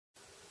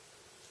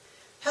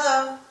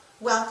Hello,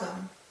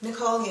 welcome.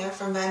 Nicole here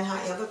from Van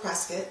Hot Yoga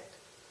Prescott.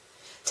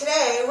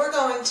 Today we're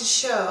going to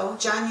show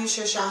Janu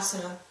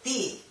Sirsasana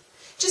B,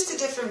 just a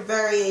different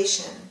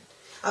variation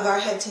of our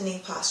head to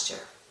knee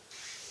posture.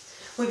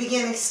 We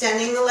begin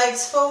extending the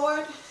legs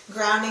forward,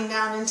 grounding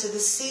down into the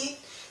seat,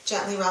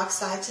 gently rock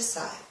side to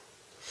side.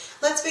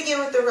 Let's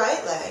begin with the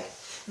right leg.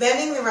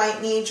 Bending the right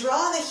knee,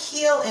 draw the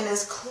heel in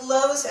as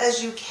close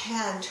as you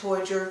can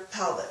toward your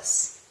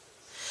pelvis.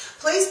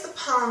 Place the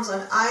palms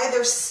on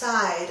either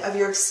side of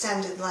your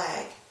extended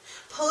leg.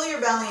 Pull your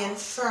belly in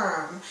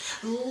firm.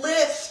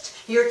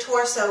 Lift your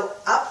torso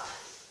up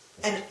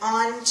and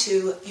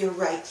onto your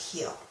right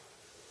heel.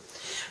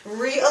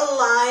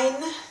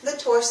 Realign the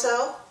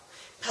torso,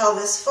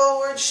 pelvis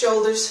forward,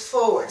 shoulders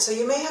forward. So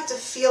you may have to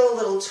feel a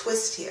little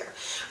twist here.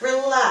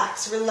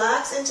 Relax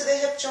into the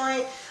hip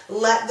joint.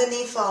 Let the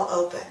knee fall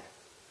open.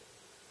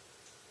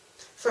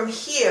 From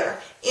here,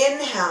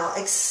 inhale,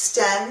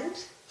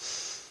 extend.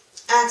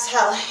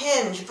 Exhale,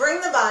 hinge.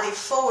 Bring the body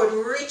forward,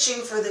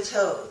 reaching for the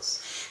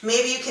toes.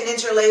 Maybe you can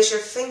interlace your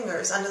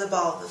fingers under the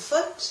ball of the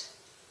foot.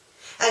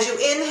 As you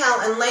inhale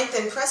and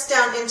lengthen, press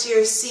down into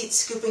your seat,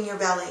 scooping your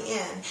belly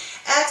in.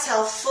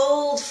 Exhale,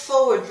 fold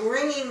forward,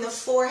 bringing the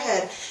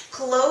forehead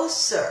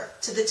closer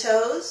to the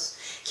toes,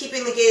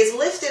 keeping the gaze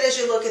lifted as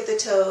you look at the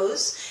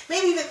toes.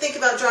 Maybe even think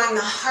about drawing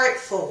the heart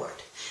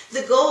forward.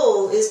 The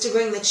goal is to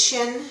bring the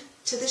chin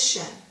to the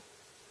shin.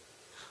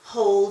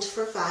 Hold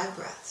for 5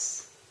 breaths.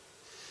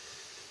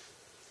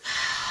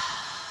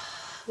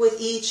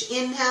 With each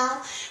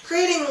inhale,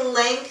 creating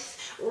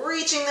length,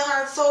 reaching the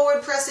heart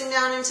forward, pressing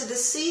down into the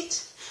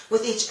seat.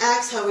 With each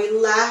exhale,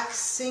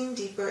 relaxing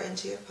deeper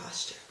into your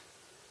posture.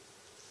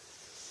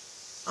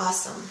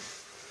 Awesome.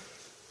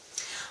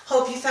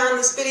 Hope you found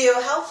this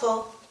video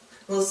helpful.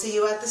 We'll see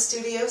you at the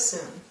studio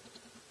soon.